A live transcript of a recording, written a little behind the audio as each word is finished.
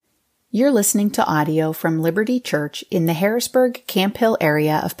You're listening to audio from Liberty Church in the Harrisburg Camp Hill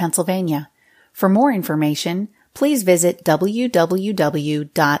area of Pennsylvania. For more information, please visit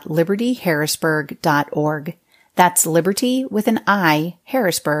www.libertyharrisburg.org. That's liberty with an I,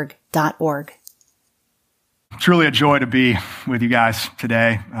 harrisburg.org. Truly a joy to be with you guys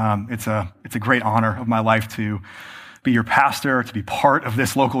today. It's a great honor of my life to be your pastor, to be part of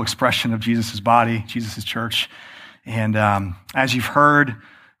this local expression of Jesus' body, Jesus' church. And as you've heard,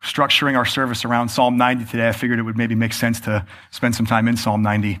 structuring our service around Psalm 90 today, I figured it would maybe make sense to spend some time in Psalm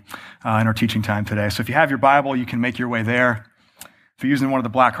 90 in our teaching time today. So if you have your Bible, you can make your way there. If you're using one of the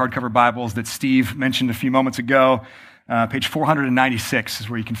black hardcover Bibles that Steve mentioned a few moments ago, page 496 is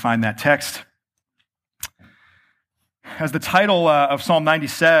where you can find that text. As the title of Psalm 90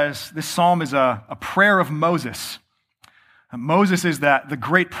 says, this psalm is a prayer of Moses. Moses is the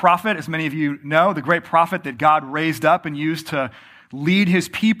great prophet, as many of you know, the great prophet that God raised up and used to lead his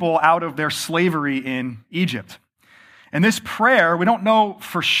people out of their slavery in Egypt. And this prayer, we don't know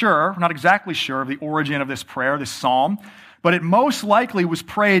for sure, we're not exactly sure of the origin of this prayer, this psalm, but it most likely was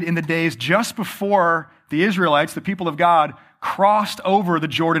prayed in the days just before the Israelites, the people of God, crossed over the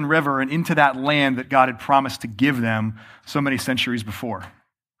Jordan River and into that land that God had promised to give them so many centuries before.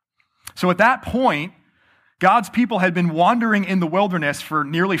 So at that point, God's people had been wandering in the wilderness for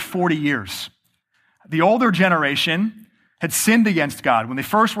nearly 40 years. The older generation had sinned against God. When they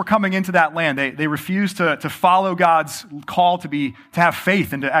first were coming into that land, they refused to follow God's call to have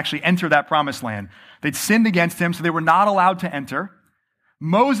faith and to actually enter that promised land. They'd sinned against him, so they were not allowed to enter.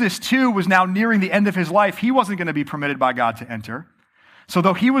 Moses, too, was now nearing the end of his life. He wasn't going to be permitted by God to enter. So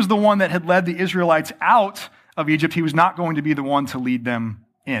though he was the one that had led the Israelites out of Egypt, he was not going to be the one to lead them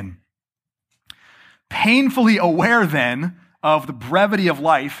in. Painfully aware then of the brevity of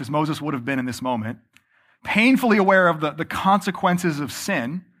life, as Moses would have been in this moment, painfully aware of the consequences of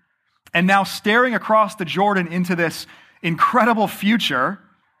sin, and now staring across the Jordan into this incredible future,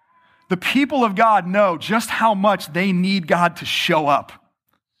 the people of God know just how much they need God to show up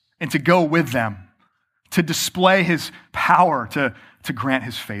and to go with them, to display his power, to grant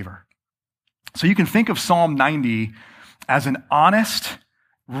his favor. So you can think of Psalm 90 as an honest,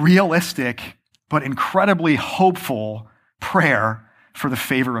 realistic, but incredibly hopeful prayer for the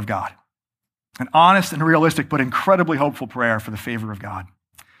favor of God. An honest and realistic, but incredibly hopeful prayer for the favor of God.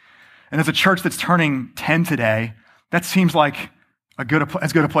 And as a church that's turning 10 today, that seems like as good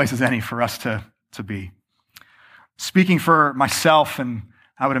a place as any for us to be. Speaking for myself, and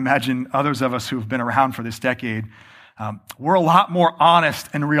I would imagine others of us who have been around for this decade, we're a lot more honest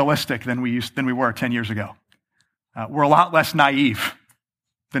and realistic than we were 10 years ago. We're a lot less naive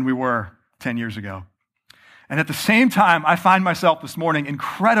than we were 10 years ago. And at the same time, I find myself this morning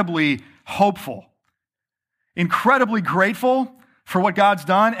incredibly hopeful, incredibly grateful for what God's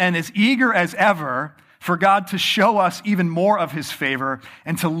done, and as eager as ever for God to show us even more of his favor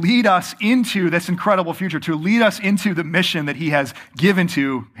and to lead us into this incredible future, to lead us into the mission that he has given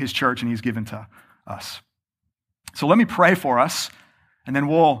to his church and he's given to us. So let me pray for us, and then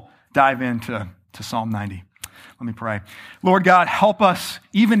we'll dive into Psalm 90. Let me pray. Lord God, help us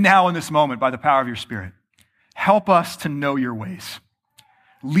even now in this moment by the power of your Spirit. Help us to know your ways.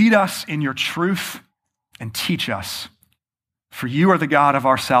 Lead us in your truth and teach us. For you are the God of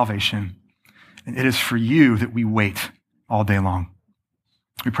our salvation, and it is for you that we wait all day long.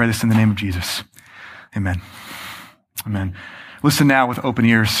 We pray this in the name of Jesus. Amen. Amen. Listen now with open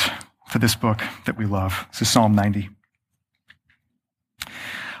ears to this book that we love. This is Psalm 90.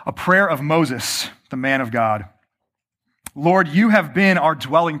 A prayer of Moses, the man of God. Lord, you have been our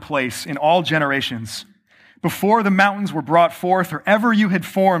dwelling place in all generations. Before the mountains were brought forth, or ever you had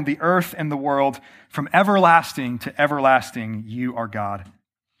formed the earth and the world, from everlasting to everlasting, you are God.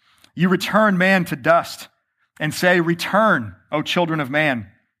 You return man to dust and say, return, O children of man.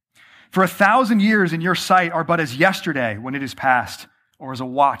 For 1,000 years in your sight are but as yesterday when it is past, or as a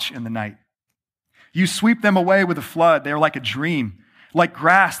watch in the night. You sweep them away with a flood. They are like a dream, like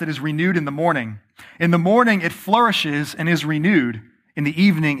grass that is renewed in the morning. In the morning it flourishes and is renewed. In the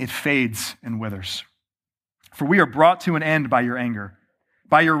evening it fades and withers. For we are brought to an end by your anger.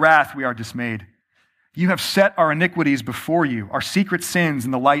 By your wrath we are dismayed. You have set our iniquities before you, our secret sins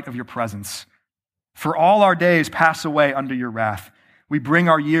in the light of your presence. For all our days pass away under your wrath. We bring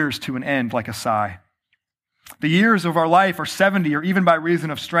our years to an end like a sigh. The years of our life are 70, or even by reason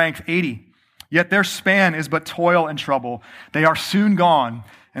of strength, 80. Yet their span is but toil and trouble. They are soon gone,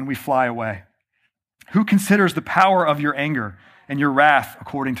 and we fly away. Who considers the power of your anger and your wrath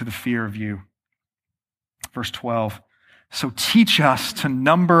according to the fear of you? Verse 12, so teach us to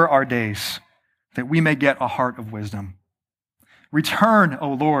number our days, that we may get a heart of wisdom. Return, O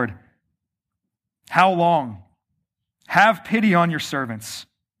Lord, How long? Have pity on your servants.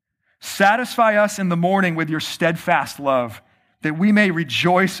 Satisfy us in the morning with your steadfast love, that we may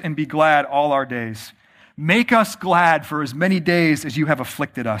rejoice and be glad all our days. Make us glad for as many days as you have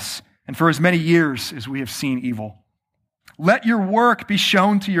afflicted us, and for as many years as we have seen evil. Let your work be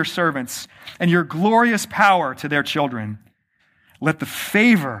shown to your servants, and your glorious power to their children. Let the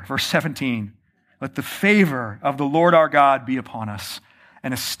favor, verse 17, let the favor of the Lord our God be upon us,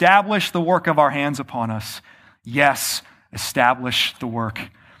 and establish the work of our hands upon us. Yes, establish the work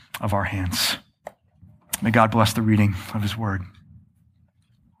of our hands. May God bless the reading of his word.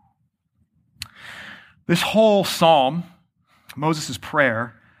 This whole psalm, Moses'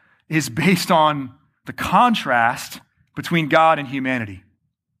 prayer, is based on the contrast between God and humanity.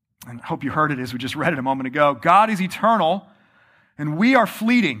 And I hope you heard it as we just read it a moment ago. God is eternal, and we are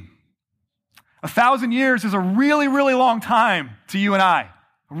fleeting. 1,000 years is a really, really long time to you and I.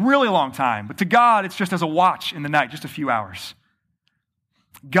 A really long time. But to God, it's just as a watch in the night, just a few hours.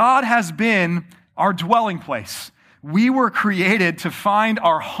 God has been our dwelling place. We were created to find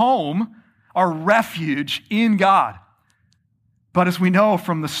our home, our refuge in God. But as we know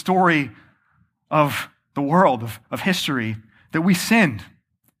from the story of the world, of history, that we sinned.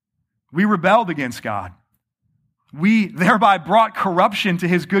 We rebelled against God. We thereby brought corruption to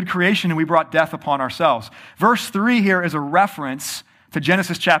his good creation, and we brought death upon ourselves. Verse 3 here is a reference to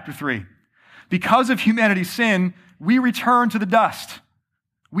Genesis chapter 3. Because of humanity's sin, we return to the dust.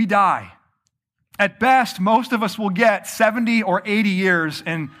 We die. At best, most of us will get 70 or 80 years,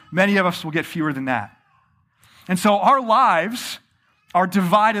 and many of us will get fewer than that. And so our lives are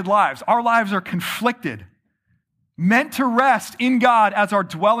divided lives. Our lives are conflicted, meant to rest in God as our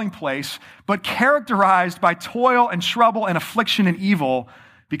dwelling place, but characterized by toil and trouble and affliction and evil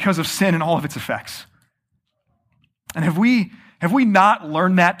because of sin and all of its effects. And have we not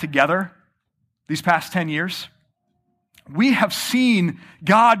learned that together these past 10 years? We have seen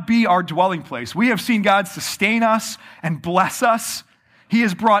God be our dwelling place. We have seen God sustain us and bless us. He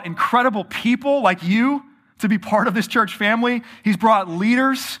has brought incredible people like you to be part of this church family. He's brought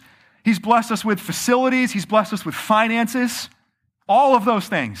leaders. He's blessed us with facilities. He's blessed us with finances. All of those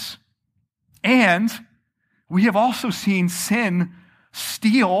things. And we have also seen sin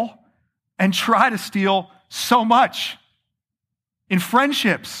steal and try to steal so much in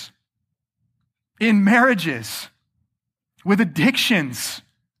friendships, in marriages, with addictions,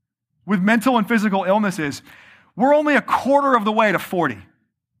 with mental and physical illnesses. We're only a quarter of the way to 40.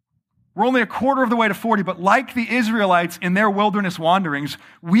 We're only a quarter of the way to 40, but like the Israelites in their wilderness wanderings,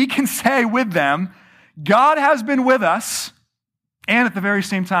 we can say with them, God has been with us, and at the very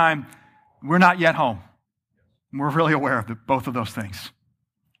same time, we're not yet home. And we're really aware of both of those things.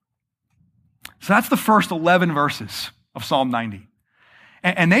 So that's the first 11 verses of Psalm 90.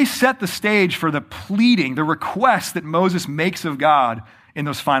 And they set the stage for the pleading, the request that Moses makes of God in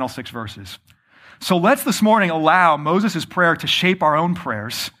those final 6 verses. So let's this morning allow Moses' prayer to shape our own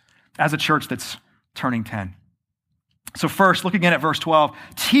prayers as a church that's turning 10. So first, look again at verse 12.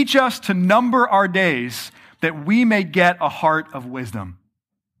 Teach us to number our days that we may get a heart of wisdom.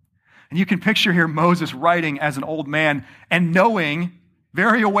 And you can picture here Moses writing as an old man and knowing,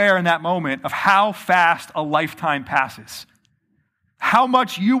 very aware in that moment, of how fast a lifetime passes. How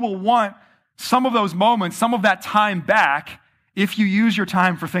much you will want some of those moments, some of that time back if you use your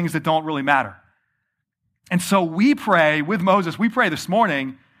time for things that don't really matter. And so we pray with Moses, we pray this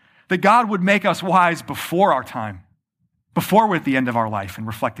morning that God would make us wise before our time, before we're at the end of our life and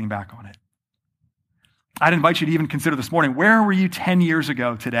reflecting back on it. I'd invite you to even consider this morning, where were you 10 years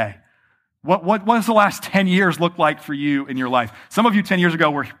ago today? What does the last 10 years look like for you in your life? Some of you 10 years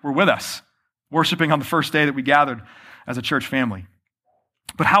ago were with us, worshiping on the first day that we gathered as a church family.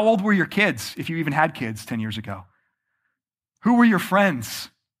 But how old were your kids, if you even had kids 10 years ago? Who were your friends?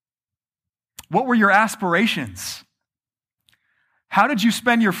 What were your aspirations? How did you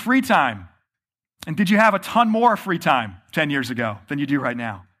spend your free time? And did you have a ton more free time 10 years ago than you do right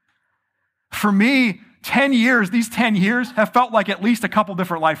now? For me, 10 years, these 10 years have felt like at least a couple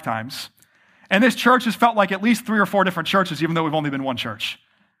different lifetimes. And this church has felt like at least 3 or 4 different churches, even though we've only been one church.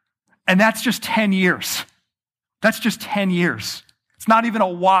 And that's just 10 years. That's just 10 years. It's not even a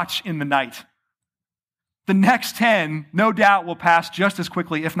watch in the night. The next 10, no doubt, will pass just as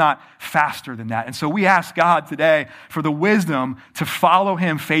quickly, if not faster than that. And so we ask God today for the wisdom to follow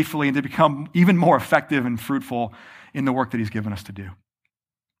him faithfully and to become even more effective and fruitful in the work that he's given us to do.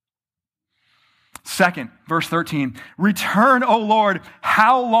 Second, verse 13, return, O Lord,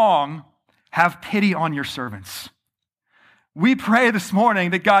 how long? Have pity on your servants. We pray this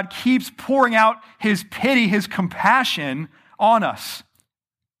morning that God keeps pouring out his pity, his compassion on us.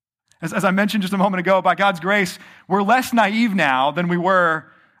 As I mentioned just a moment ago, by God's grace, we're less naive now than we were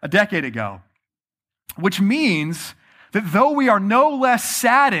a decade ago, which means that though we are no less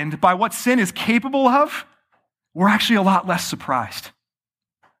saddened by what sin is capable of, we're actually a lot less surprised.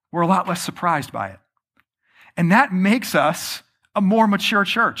 We're a lot less surprised by it. And that makes us a more mature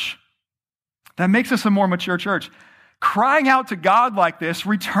church. That makes us a more mature church. Crying out to God like this,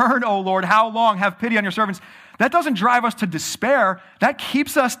 return, O Lord, how long? Have pity on your servants. That doesn't drive us to despair. That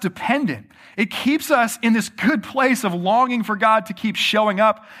keeps us dependent. It keeps us in this good place of longing for God to keep showing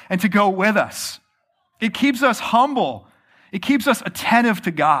up and to go with us. It keeps us humble. It keeps us attentive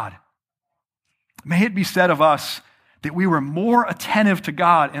to God. May it be said of us that we were more attentive to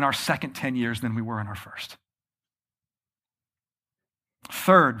God in our second 10 years than we were in our first.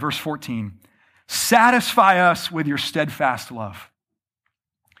 Third, verse 14, satisfy us with your steadfast love.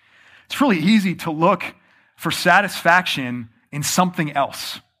 It's really easy to look for satisfaction in something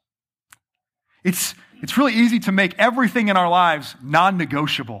else. It's really easy to make everything in our lives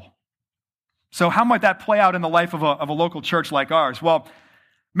non-negotiable. So how might that play out in the life of a local church like ours? Well,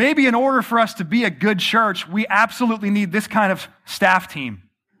 maybe in order for us to be a good church, we absolutely need this kind of staff team,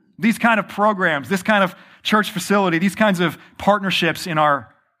 these kind of programs, this kind of church facility, these kinds of partnerships in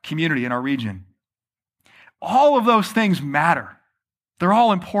our community, in our region. All of those things matter. They're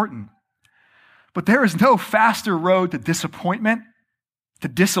all important. But there is no faster road to disappointment, to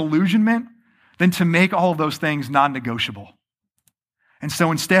disillusionment, than to make all of those things non-negotiable. And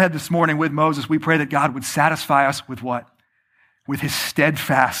so instead, this morning with Moses, we pray that God would satisfy us with what? With his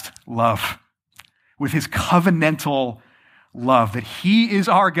steadfast love, with his covenantal love, that he is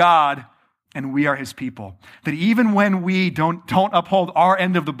our God and we are his people. That even when we don't uphold our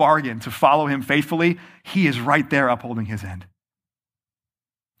end of the bargain to follow him faithfully, he is right there upholding his end.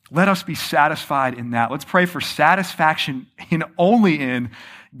 Let us be satisfied in that. Let's pray for satisfaction only in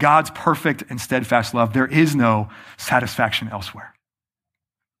God's perfect and steadfast love. There is no satisfaction elsewhere.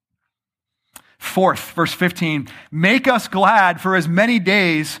 Fourth, verse 15, make us glad for as many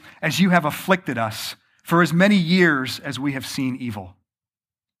days as you have afflicted us, for as many years as we have seen evil.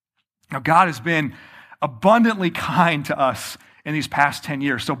 Now, God has been abundantly kind to us in these past 10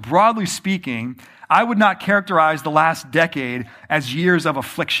 years. So broadly speaking, I would not characterize the last decade as years of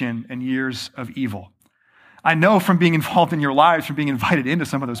affliction and years of evil. I know from being involved in your lives, from being invited into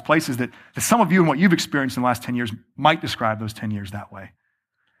some of those places, that some of you and what you've experienced in the last 10 years might describe those 10 years that way.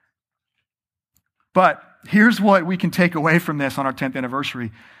 But here's what we can take away from this on our 10th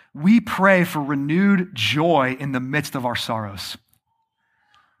anniversary. We pray for renewed joy in the midst of our sorrows.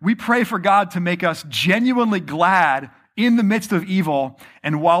 We pray for God to make us genuinely glad in the midst of evil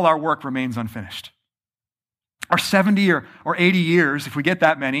and while our work remains unfinished. Our 70 or 80 years, if we get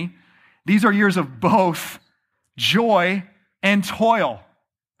that many, these are years of both joy and toil.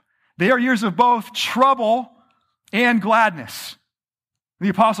 They are years of both trouble and gladness. The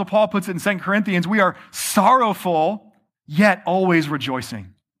Apostle Paul puts it in 2 Corinthians, we are sorrowful, yet always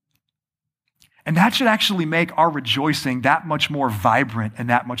rejoicing. And that should actually make our rejoicing that much more vibrant and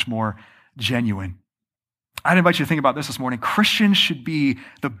that much more genuine. I'd invite you to think about this morning. Christians should be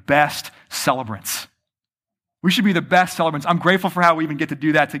the best celebrants. We should be the best celebrants. I'm grateful for how we even get to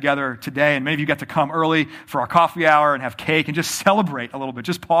do that together today. And many of you got to come early for our coffee hour and have cake and just celebrate a little bit.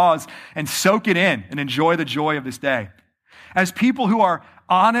 Just pause and soak it in and enjoy the joy of this day. As people who are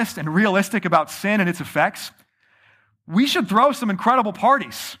honest and realistic about sin and its effects, we should throw some incredible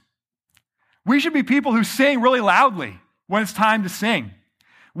parties. We should be people who sing really loudly when it's time to sing.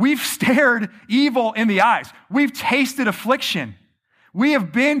 We've stared evil in the eyes. We've tasted affliction. We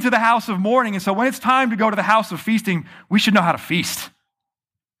have been to the house of mourning, and so when it's time to go to the house of feasting, we should know how to feast.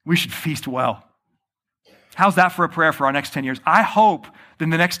 We should feast well. How's that for a prayer for our next 10 years? I hope that in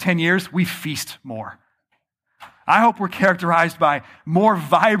the next 10 years, we feast more. I hope we're characterized by more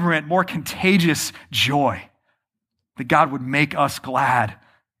vibrant, more contagious joy, that God would make us glad,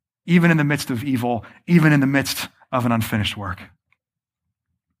 even in the midst of evil, even in the midst of an unfinished work.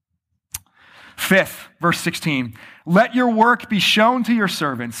 Fifth, verse 16, let your work be shown to your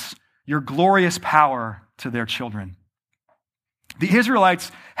servants, your glorious power to their children. The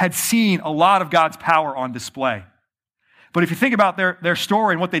Israelites had seen a lot of God's power on display. But if you think about their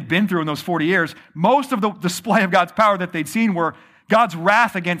story and what they'd been through in those 40 years, most of the display of God's power that they'd seen were God's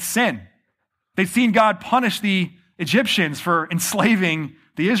wrath against sin. They'd seen God punish the Egyptians for enslaving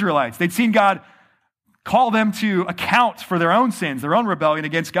the Israelites. They'd seen God call them to account for their own sins, their own rebellion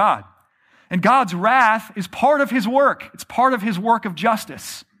against God. And God's wrath is part of his work. It's part of his work of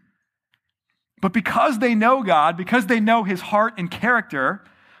justice. But because they know God, because they know his heart and character,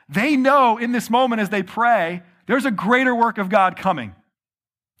 they know in this moment as they pray, there's a greater work of God coming.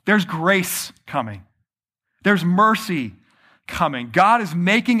 There's grace coming. There's mercy coming. God is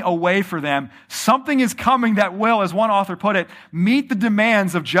making a way for them. Something is coming that will, as one author put it, meet the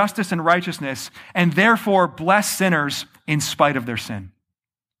demands of justice and righteousness, and therefore bless sinners in spite of their sin.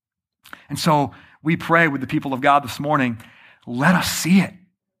 And so we pray with the people of God this morning, let us see it.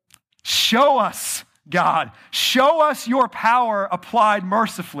 Show us, God. Show us your power applied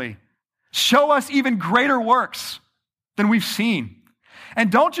mercifully. Show us even greater works than we've seen.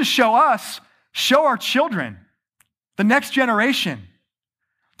 And don't just show us, show our children, the next generation.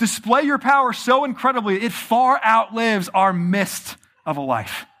 Display your power so incredibly, it far outlives our mist of a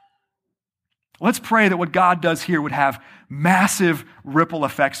life. Let's pray that what God does here would have massive ripple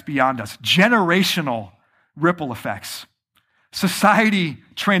effects beyond us, generational ripple effects, society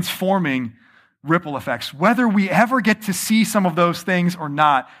transforming ripple effects. Whether we ever get to see some of those things or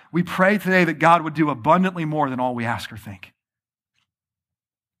not, we pray today that God would do abundantly more than all we ask or think.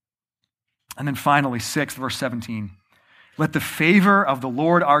 And then finally, 6, verse 17. Let the favor of the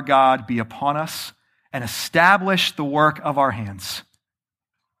Lord our God be upon us and establish the work of our hands.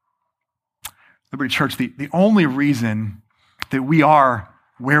 Liberty Church, the only reason that we are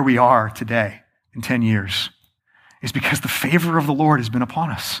where we are today in 10 years is because the favor of the Lord has been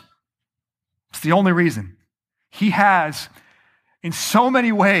upon us. It's the only reason. He has, in so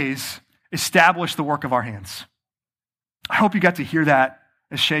many ways, established the work of our hands. I hope you got to hear that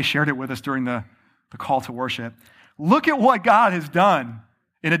as Shay shared it with us during the call to worship. Look at what God has done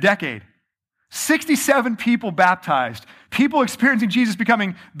in a decade. 67 people baptized, people experiencing Jesus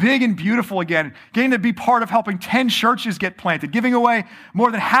becoming big and beautiful again, getting to be part of helping 10 churches get planted, giving away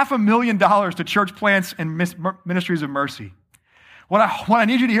more than $500,000 to church plants and ministries of mercy. What I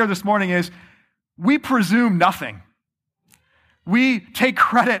need you to hear this morning is we presume nothing. We take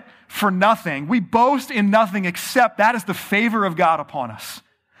credit for nothing. We boast in nothing except that is the favor of God upon us.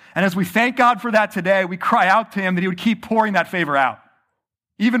 And as we thank God for that today, we cry out to him that he would keep pouring that favor out.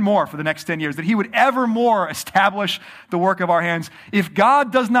 Even more for the next 10 years, that he would evermore establish the work of our hands. If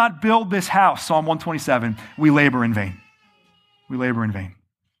God does not build this house, Psalm 127, we labor in vain. We labor in vain.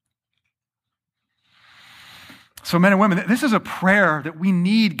 So men and women, this is a prayer that we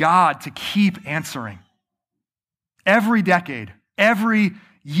need God to keep answering. Every decade, every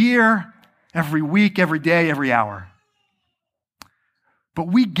year, every week, every day, every hour. But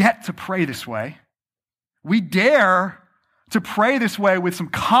we get to pray this way. We dare to pray this way with some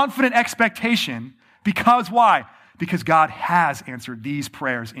confident expectation because why? Because God has answered these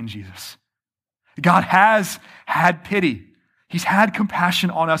prayers in Jesus. God has had pity. He's had compassion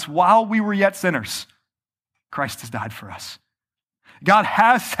on us while we were yet sinners. Christ has died for us. God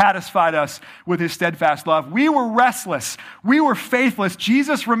has satisfied us with his steadfast love. We were restless. We were faithless.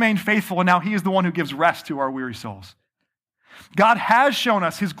 Jesus remained faithful, and now he is the one who gives rest to our weary souls. God has shown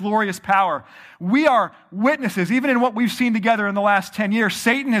us his glorious power. We are witnesses, even in what we've seen together in the last 10 years.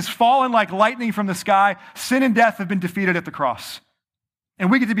 Satan has fallen like lightning from the sky. Sin and death have been defeated at the cross. And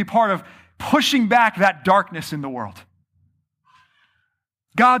we get to be part of pushing back that darkness in the world.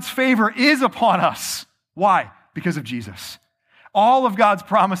 God's favor is upon us. Why? Because of Jesus. All of God's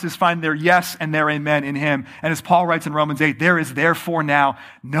promises find their yes and their amen in him. And as Paul writes in Romans 8, there is therefore now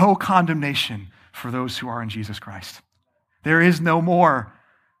no condemnation for those who are in Jesus Christ. There is no more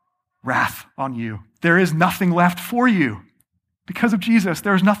wrath on you. There is nothing left for you. Because of Jesus,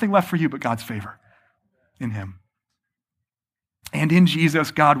 there is nothing left for you but God's favor in him. And in Jesus,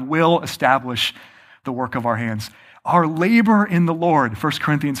 God will establish the work of our hands. Our labor in the Lord, 1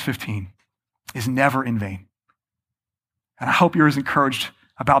 Corinthians 15, is never in vain. And I hope you're as encouraged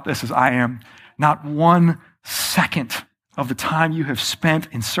about this as I am. Not 1 second of the time you have spent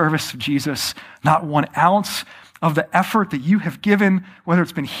in service to Jesus, not 1 ounce of the effort that you have given, whether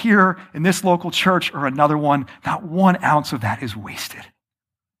it's been here in this local church or another one, not 1 ounce of that is wasted.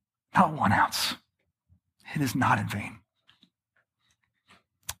 Not 1 ounce. It is not in vain.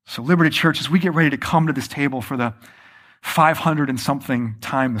 So Liberty Church, as we get ready to come to this table for the 500 and something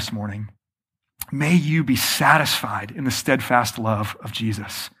time this morning, may you be satisfied in the steadfast love of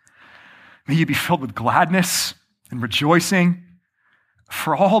Jesus. May you be filled with gladness and rejoicing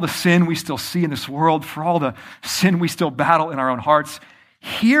for all the sin we still see in this world, for all the sin we still battle in our own hearts.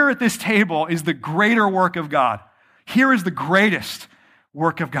 Here at this table is the greater work of God. Here is the greatest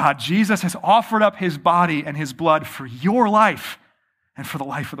work of God. Jesus has offered up his body and his blood for your life and for the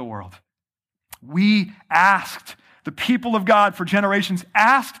life of the world. We asked, the people of God for generations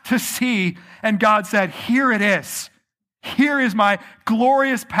asked to see, and God said, here it is. Here is my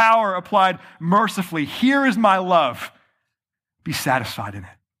glorious power applied mercifully. Here is my love. Be satisfied in it.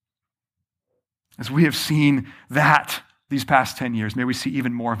 As we have seen that these past 10 years. May we see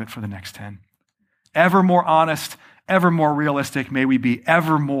even more of it for the next 10. Ever more honest, ever more realistic. May we be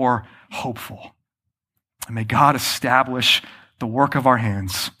ever more hopeful. And may God establish the work of our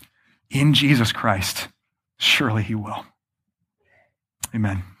hands in Jesus Christ. Surely he will.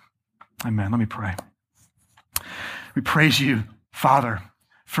 Amen. Amen. Let me pray. We praise you, Father,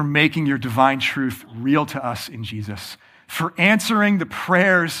 for making your divine truth real to us in Jesus, for answering the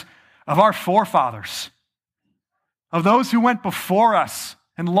prayers of our forefathers, of those who went before us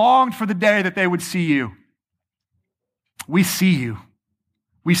and longed for the day that they would see you. We see you.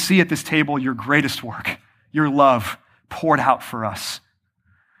 We see at this table your greatest work, your love poured out for us.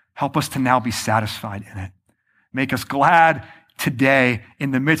 Help us to now be satisfied in it. Make us glad today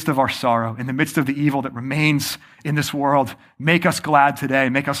in the midst of our sorrow, in the midst of the evil that remains in this world. Make us glad today.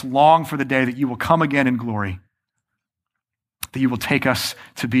 Make us long for the day that you will come again in glory, that you will take us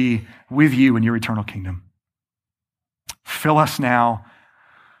to be with you in your eternal kingdom. Fill us now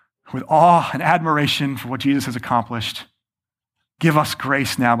with awe and admiration for what Jesus has accomplished. Give us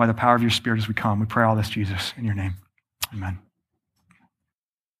grace now by the power of your Spirit as we come. We pray all this, Jesus, in your name. Amen.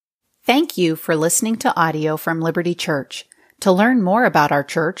 Thank you for listening to audio from Liberty Church. To learn more about our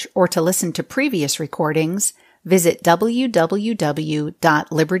church or to listen to previous recordings, visit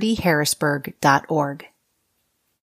www.libertyharrisburg.org.